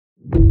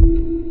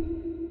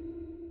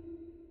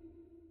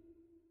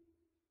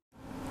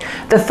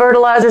The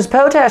Fertilizers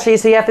Potash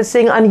ETF is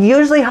seeing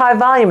unusually high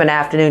volume in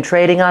afternoon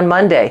trading on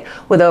Monday,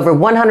 with over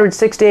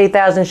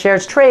 168,000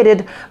 shares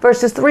traded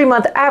versus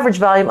 3-month average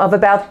volume of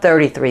about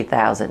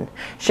 33,000.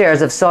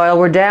 Shares of soil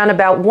were down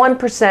about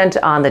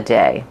 1% on the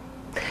day.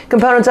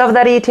 Components of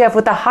that ETF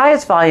with the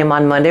highest volume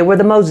on Monday were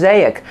the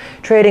Mosaic,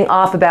 trading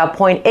off about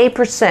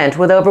 0.8%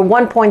 with over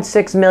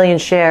 1.6 million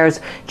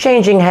shares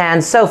changing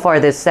hands so far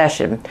this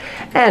session.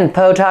 And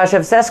Potash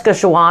of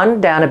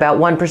Saskatchewan, down about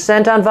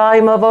 1% on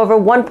volume of over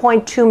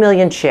 1.2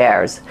 million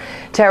shares.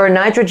 Terra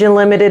Nitrogen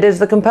Limited is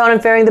the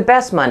component faring the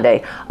best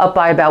Monday, up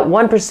by about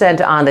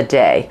 1% on the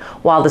day,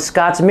 while the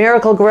Scotts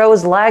Miracle Gro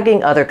is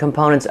lagging other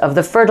components of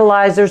the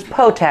Fertilizers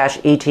Potash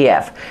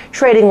ETF,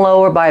 trading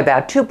lower by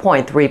about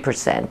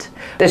 2.3%.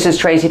 This is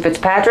Tracey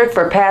Fitzpatrick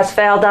for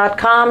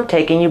POT.CA,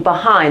 taking you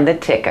behind the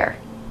ticker.